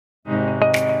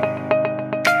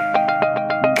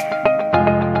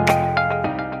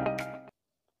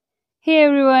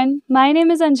everyone, my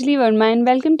name is Anjali Verma and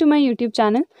welcome to my YouTube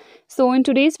channel. So in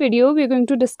today's video we are going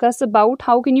to discuss about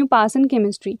how can you pass in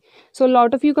chemistry. So a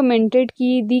lot of you commented कि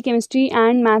दी chemistry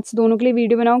and maths दोनों के लिए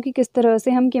video बनाओ कि किस तरह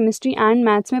से हम chemistry and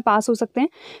maths में पास हो सकते हैं.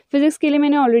 फिजिक्स के लिए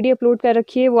मैंने ऑलरेडी अपलोड कर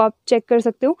रखी है, वो आप चेक कर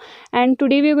सकते हो. And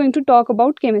today we are going to talk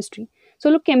about chemistry. सो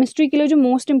लोग केमिस्ट्री के लिए जो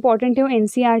मोस्ट इंपॉर्टेंट है वो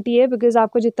एनसीईआरटी है, बिकॉज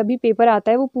आपको जितना भी पेपर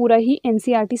आता है वो पूरा ही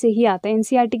एनसीईआरटी से ही आता है.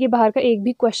 एनसीईआरटी के बाहर का एक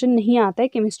भी क्वेश्चन नहीं आता है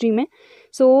केमिस्ट्री में.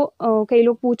 कई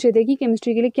लोग पूछ रहे थे कि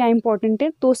केमिस्ट्री के लिए क्या इंपॉर्टेंट है,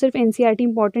 तो सिर्फ एनसीईआरटी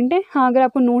इंपॉर्टेंट है. हाँ, अगर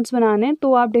आपको नोट्स बनाने हैं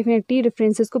तो आप डेफिनेटली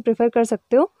रेफरेंसेस को प्रेफर कर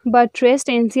सकते हो, but rest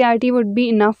NCERT would be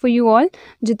enough for you all.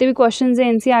 जितने भी क्वेश्चन हैं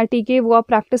एनसीईआरटी के वो आप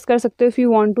प्रैक्टिस कर सकते हो if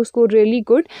you want to score really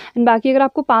good. And बाकी अगर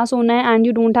आपको पास होना है and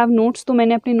you don't have notes, तो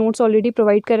मैंने अपने नोट्स ऑलरेडी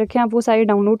प्रोवाइड कर रखे हैं, आप वो सारे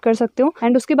डाउनलोड कर सकते हो.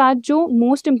 एंड उसके बाद जो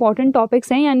मोस्ट इंपॉर्टेंट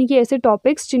टॉपिक्स हैं, यानी कि ऐसे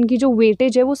टॉपिक्स जिनकी जो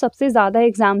वेटेज है वो सबसे ज़्यादा है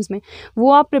एग्जाम्स में,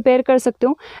 वो आप प्रिपेयर कर सकते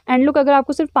हो. एंड लुक, अगर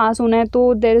आपको सिर्फ पास होना है तो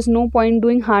there is no point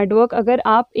doing hard work. अगर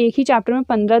आप एक ही चैप्टर में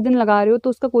 15 दिन लगा रहे हो तो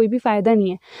उसका कोई भी फ़ायदा नहीं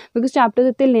है, बिकॉज चैप्टर्स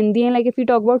इतने लेंदी हैं. Like if you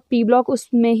talk about P block,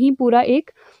 उसमें ही पूरा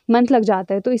एक मंथ लग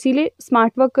जाता है. तो इसीलिए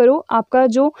स्मार्ट वर्क करो. आपका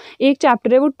जो एक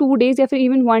चैप्टर है वो 2 डेज़ या फिर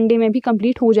इवन 1 डे में भी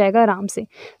कंप्लीट हो जाएगा आराम से.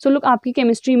 सो लुक, आपकी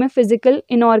केमिस्ट्री में फिजिकल,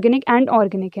 इनऑर्गेनिक एंड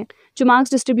ऑर्गेनिक है. जो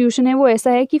मार्क्स डिस्ट्रीब्यूशन है वो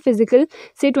ऐसा है कि फिजिकल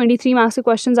से 23 मार्क्स के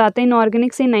क्वेश्चंस आते हैं,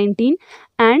 इनऑर्गेनिक से 19,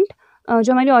 एंड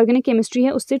जो हमारी ऑर्गेनिक केमिस्ट्री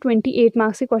है उससे 28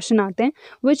 मार्क्स के क्वेश्चन आते हैं,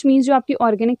 विच मीन्स जो आपकी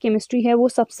ऑर्गेनिक केमिस्ट्री है वो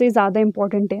सबसे ज़्यादा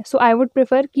इंपॉर्टेंट है. सो आई वुड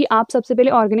प्रेफर कि आप सबसे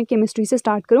पहले ऑर्गेनिक केमिस्ट्री से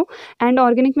स्टार्ट करो. एंड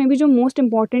ऑर्गेनिक में भी जो मोस्ट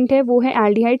इंपॉर्टेंट है वो है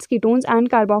aldehydes, ketones and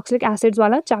carboxylic acids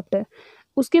वाला चैप्टर.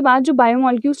 उसके बाद जो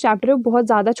बायोमॉलिक्यूल्स चैप्टर है वो बहुत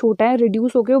ज़्यादा छोटा है,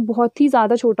 रिड्यूस हो गया, वो बहुत ही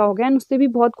ज़्यादा छोटा हो गया, एंड उससे भी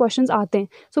बहुत क्वेश्चंस आते हैं.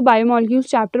 सो बायोमॉलिक्यूल्स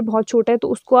चैप्टर बहुत छोटा है, तो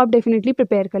उसको आप डेफिनेटली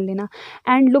प्रिपेयर कर लेना.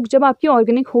 एंड लुक, जब आपकी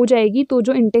ऑर्गेनिक हो जाएगी तो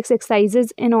जो इंटेक्स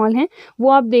एक्सरसाइजेज एंड ऑल हैं वो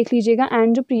आप देख लीजिएगा.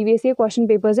 एंड जो प्रीवियस ईयर क्वेश्चन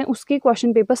पेपर्स हैं उसके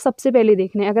क्वेश्चन पेपर सबसे पहले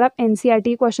देखने हैं. अगर आप एनसीईआरटी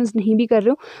के क्वेश्चन नहीं भी कर रहे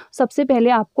हो, सबसे पहले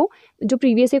आपको जो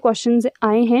प्रीवियस ईयर क्वेश्चन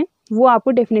आए हैं वो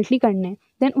आपको डेफिनेटली करने हैं.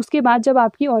 देन उसके बाद जब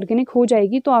आपकी ऑर्गेनिक हो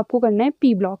जाएगी तो आपको करना है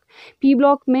पी ब्लॉक. पी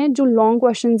ब्लॉक में जो लॉन्ग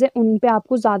क्वेश्चंस हैं उन पे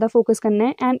आपको ज़्यादा फोकस करना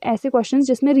है, एंड ऐसे क्वेश्चंस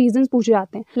जिसमें रीजंस पूछे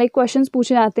जाते हैं. लाइक क्वेश्चंस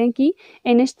पूछे जाते हैं कि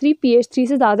NH3 PH3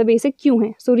 से ज़्यादा बेसिक क्यों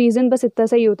है. सो रीज़न बस इतना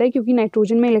सा ही होता है, क्योंकि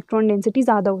नाइट्रोजन में इलेक्ट्रॉन डेंसिटी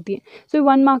ज़्यादा होती है. सो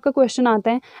 1 मार्क का क्वेश्चन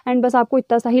आता है एंड बस आपको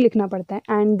इतना सा ही लिखना पड़ता है.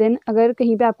 एंड देन अगर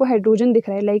कहीं पर आपको हाइड्रोजन दिख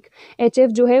रहा है, लाइक HF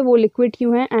जो है वो लिक्विड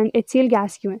क्यों है एंड HCl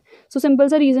गैस क्यों है. सो सिंपल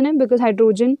सा रीज़न है, बिकॉज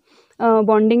हाइड्रोजन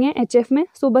बॉन्डिंग है HF में.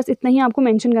 सो बस इतना ही आपको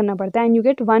मेंशन करना पड़ता है and you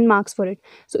get 1 marks for it.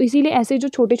 सो इसीलिए ऐसे जो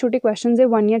छोटे छोटे क्वेश्चंस है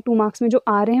 1 या 2 मार्क्स में जो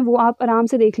आ रहे हैं वो आप आराम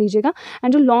से देख लीजिएगा.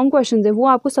 एंड जो लॉन्ग क्वेश्चंस है वो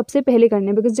आपको सबसे पहले करने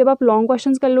हैं, बिकॉज जब आप लॉन्ग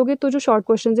क्वेश्चंस कर लोगे तो जो शॉर्ट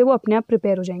क्वेश्चंस है वो अपने आप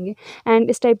प्रिपेयर हो जाएंगे. एंड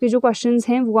इस टाइप के जो क्वेश्चंस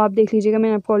हैं वो आप देख लीजिएगा,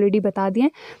 मैंने आपको ऑलरेडी बता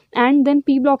दिए. एंड देन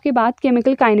पी ब्लॉक के बाद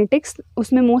केमिकल काइनेटिक्स,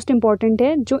 उसमें मोस्ट इंपॉर्टेंट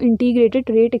है जो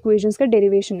इंटीग्रेटेड रेट इक्वेशंस का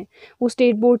डेरिवेशन है. वो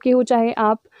स्टेट बोर्ड के हो चाहे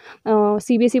आप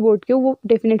CBSE बोर्ड के हो, वो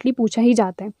डेफिनेटली पूछा ही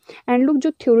जाता है. एंड लोग,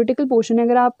 जो थ्योरेटिकल पोर्शन है,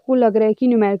 अगर आपको लग रहा है कि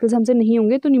न्यूमेरिकल्स हमसे नहीं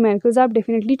होंगे तो न्यूमेरिकल्स आप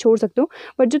डेफिनेटली छोड़ सकते हो,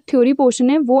 बट जो थ्योरी पोर्शन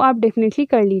है वो आप डेफिनेटली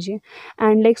कर लीजिए.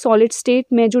 एंड लाइक सॉलिड स्टेट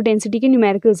में जो डेंसिटी के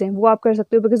न्यूमेरिकल्स हैं वो आप कर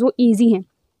सकते हो, बिकॉज वो ईजी हैं.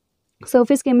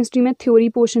 सरफेस केमिस्ट्री में थ्योरी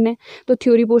पोर्शन है, तो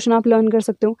थ्योरी पोर्शन आप लर्न कर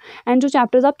सकते हो. एंड जो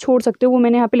चैप्टर्स आप छोड़ सकते हो वो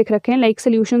मैंने यहाँ पे लिख रखे हैं, लाइक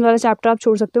सोल्यूशन वाला चैप्टर आप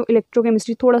छोड़ सकते हो.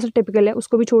 इलेक्ट्रोकेमिस्ट्री थोड़ा सा टिपिकल है,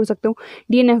 उसको भी छोड़ सकते हो.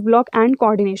 DNF block and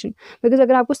coordination, because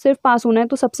अगर आपको सिर्फ पास होना है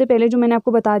तो सबसे पहले जो मैंने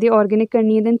आपको बता दिया ऑर्गेनिक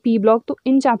करनी है, देन पी ब्लॉक. तो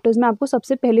इन चैप्टर्स में आपको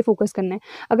सबसे पहले फोकस करना है.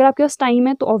 अगर आपके पास टाइम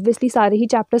है तो ऑब्वियसली सारे ही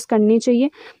चैप्टर्स करने चाहिए,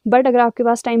 बट अगर आपके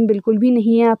पास टाइम बिल्कुल भी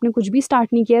नहीं है, आपने कुछ भी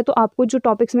स्टार्ट नहीं किया है, तो आपको जो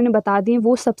टॉपिक्स मैंने बता दिए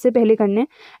वो सबसे पहले करने हैं.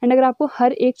 एंड अगर आपको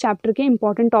हर एक चैप्टर के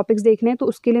इंपॉर्टेंट टॉपिक्स देखने हैं तो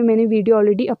उसके लिए मैंने वीडियो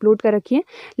ऑलरेडी अपलोड कर रखी है.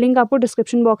 लिंक आपको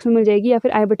डिस्क्रिप्शन बॉक्स में मिल जाएगी या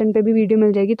फिर आई बटन पे भी वीडियो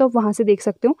मिल जाएगी, तो आप वहाँ से देख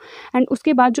सकते हो. एंड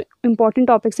उसके बाद जो इंपॉर्टेंट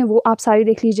टॉपिक्स हैं वो आप सारे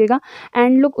देख लीजिएगा.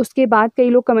 एंड लोग, उसके बाद कई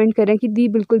लोग कमेंट कर रहे हैं कि दी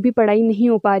बिल्कुल भी पढ़ाई नहीं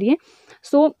हो पा रही है.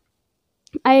 सो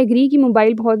आई एग्री कि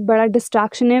मोबाइल बहुत बड़ा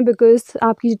डिस्ट्रैक्शन है, बिकॉज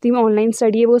आपकी जितनी भी ऑनलाइन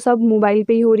स्टडी है वो सब मोबाइल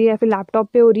पे ही हो रही है या फिर लैपटॉप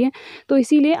पे हो रही है. तो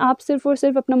इसीलिए आप सिर्फ और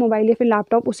सिर्फ अपना मोबाइल या फिर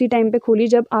लैपटॉप उसी टाइम पे खोलिए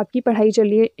जब आपकी पढ़ाई चल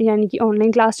रही है, यानी कि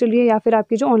ऑनलाइन क्लास चल रही है या फिर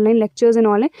आपके जो ऑनलाइन लेक्चर्स एंड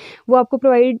ऑल है वो आपको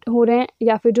प्रोवाइड हो रहे हैं,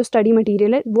 या फिर जो स्टडी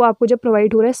मटीरियल है वो आपको जब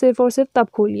प्रोवाइड हो रहा है सिर्फ और सिर्फ तब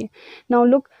खोलिए. नाउ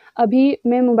लुक, अभी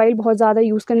मैं मोबाइल बहुत ज़्यादा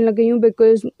यूज़ करने लग गई हूँ,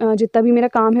 बिकॉज जितना भी मेरा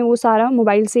काम है वो सारा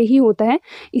मोबाइल से ही होता है,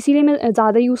 इसीलिए मैं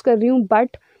ज़्यादा यूज़ कर रही हूँ.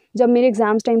 बट जब मेरे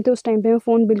एग्ज़ाम्स टाइम थे उस टाइम पे मैं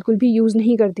फ़ोन बिल्कुल भी यूज़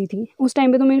नहीं करती थी. उस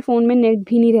टाइम पे तो मेरे फ़ोन में नेट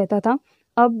भी नहीं रहता था.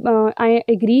 अब आई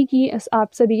एग्री कि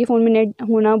आप सभी के फ़ोन में नेट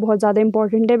होना बहुत ज़्यादा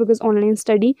इंपॉर्टेंट है, बिकॉज ऑनलाइन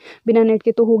स्टडी बिना नेट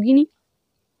के तो होगी नहीं.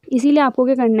 इसीलिए आपको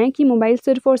क्या करना है कि मोबाइल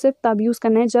सिर्फ और सिर्फ तब यूज़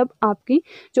करना है जब आपकी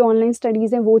जो ऑनलाइन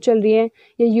स्टडीज़ हैं वो चल रही है,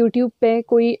 या यूट्यूब पे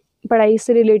कोई पढ़ाई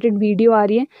से रिलेटेड वीडियो आ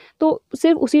रही है तो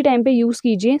सिर्फ उसी टाइम पे यूज़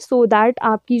कीजिए, सो दैट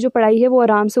आपकी जो पढ़ाई है वो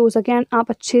आराम से हो सके एंड आप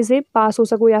अच्छे से पास हो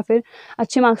सको या फिर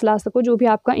अच्छे मार्क्स ला सको, जो भी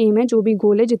आपका एम है, जो भी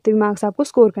गोल है, जितने भी मार्क्स आपको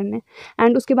स्कोर करने हैं।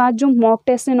 एंड उसके बाद जो मॉक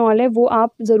टेस्ट एंड ऑल है वो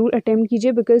आप ज़रूर अटेम्प्ट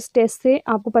कीजिए, बिकॉज टेस्ट से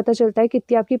आपको पता चलता है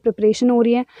कितनी आपकी प्रिपरेशन हो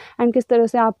रही है एंड किस तरह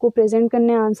से आपको प्रेजेंट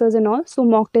करने हैं answers and all. So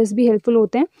mock test भी हेल्पफुल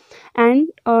होते हैं। एंड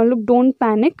लुक, डोंट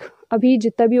पैनिक, अभी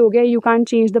जितना भी हो गया, you can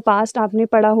change the past, आपने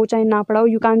पढ़ा हो चाहे ना पढ़ा हो,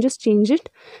 you can just change it,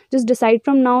 just decide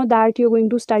from now that you're going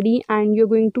to study and you're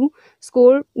going to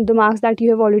score the marks that you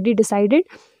have already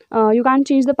decided. You can't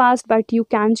change the past but you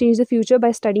can change the future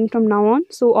by studying from now on.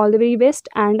 So all the very best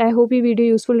and I hope ये video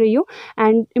useful रही हो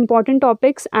and important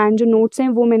topics and जो notes हैं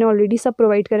वो मैंने already सब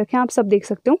provide कर रखे हैं, आप सब देख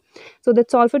सकते हो. So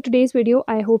that's all for today's video.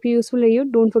 I hope ये यूजफुल रही हो.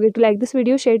 Don't forget to like this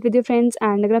video, share it with your friends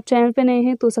and अगर आप चैनल पे नए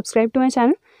हैं तो subscribe to my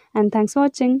channel and thanks for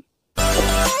watching.